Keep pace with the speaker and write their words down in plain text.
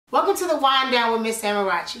Welcome to the Wind Down with Miss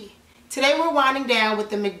Amarachi. Today we're winding down with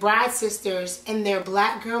the McBride sisters and their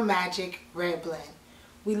Black Girl Magic Red Blend.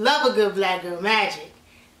 We love a good Black Girl Magic.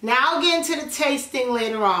 Now I'll get into the tasting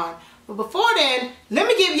later on, but before then, let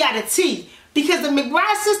me give y'all the tea because the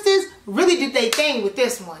McBride sisters really did their thing with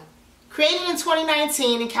this one. Created in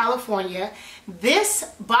 2019 in California,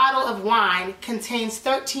 this bottle of wine contains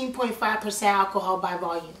 13.5% alcohol by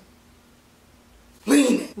volume.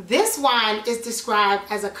 This wine is described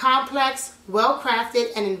as a complex,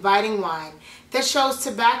 well-crafted, and inviting wine that shows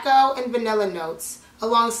tobacco and vanilla notes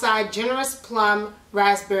alongside generous plum,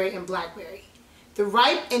 raspberry, and blackberry. The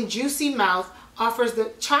ripe and juicy mouth offers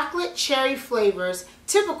the chocolate cherry flavors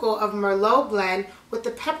typical of Merlot blend with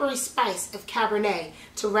the peppery spice of Cabernet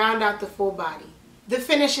to round out the full body. The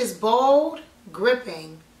finish is bold,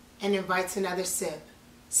 gripping, and invites another sip.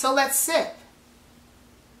 So let's sip.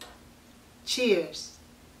 Cheers.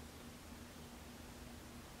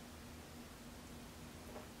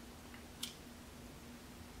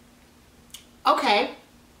 Okay,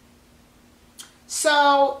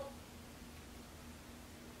 so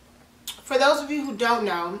for those of you who don't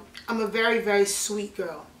know, I'm a very, very sweet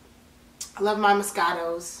girl. I love my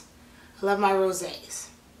Moscatos. I love my Rosés.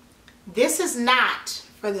 This is not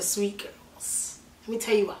for the sweet girls. Let me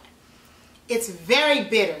tell you why. It's very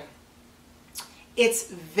bitter.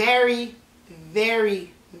 It's very,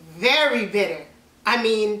 very, very bitter. I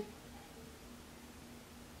mean,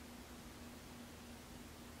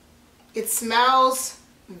 it smells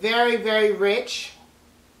very, very rich.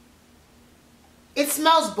 It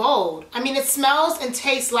smells bold. I mean, it smells and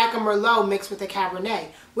tastes like a Merlot mixed with a Cabernet,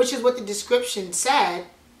 which is what the description said.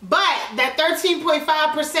 But that 13.5%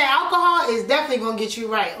 alcohol is definitely going to get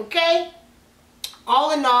you right, okay?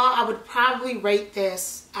 All in all, I would probably rate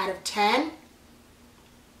this out of 10.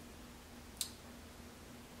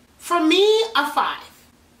 For me, a 5.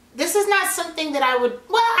 This is not something that I would,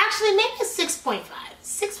 well, actually maybe a 6.5.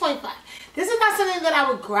 6.5. This is not something that I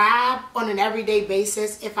would grab on an everyday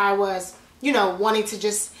basis if I was, you know, wanting to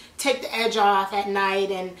just take the edge off at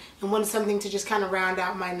night and wanted something to just kind of round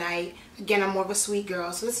out my night. Again, I'm more of a sweet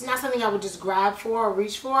girl, so this is not something I would just grab for or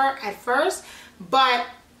reach for at first, but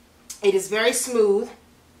it is very smooth.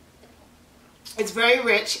 It's very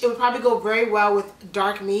rich. It would probably go very well with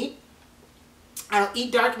dark meat. I don't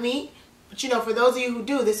eat dark meat, but you know, for those of you who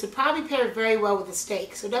do, this would probably pair very well with a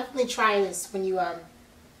steak. So definitely try this when you have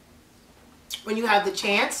the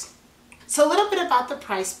chance. So a little bit about the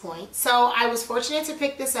price point. So I was fortunate to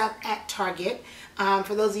pick this up at Target.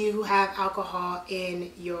 For those of you who have alcohol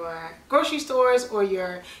in your grocery stores or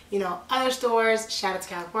your, other stores, shout out to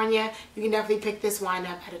California, you can definitely pick this wine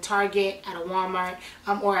up at a Target, at a Walmart,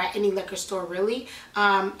 or at any liquor store really.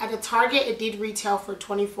 At the Target, it did retail for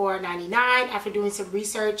 $24.99. After doing some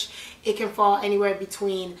research, it can fall anywhere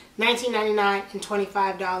between $19.99 and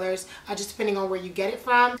 $25, just depending on where you get it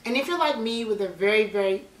from. And if you're like me with a very,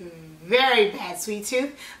 very, very bad sweet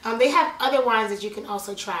tooth, they have other wines that you can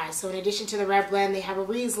also try. So in addition to the red blend, they have a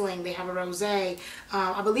Riesling, they have a Rosé.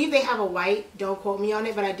 I believe they have a white, don't quote me on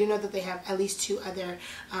it, but I do know that they have at least 2 other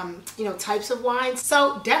types of wines.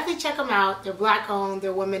 So definitely check them out. They're Black owned,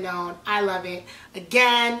 they're women owned. I love it.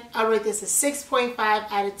 Again, I rate this a 6.5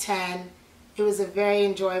 out of 10. It was a very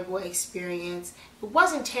enjoyable experience. It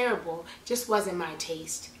wasn't terrible, just wasn't my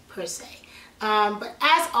taste per se. But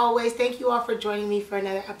as always, thank you all for joining me for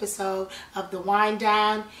another episode of The Wind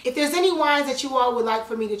Down. If there's any wines that you all would like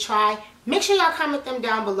for me to try, make sure y'all comment them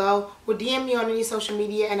down below or DM me on any social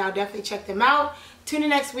media and I'll definitely check them out. Tune in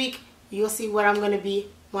next week. You'll see what I'm going to be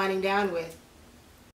winding down with.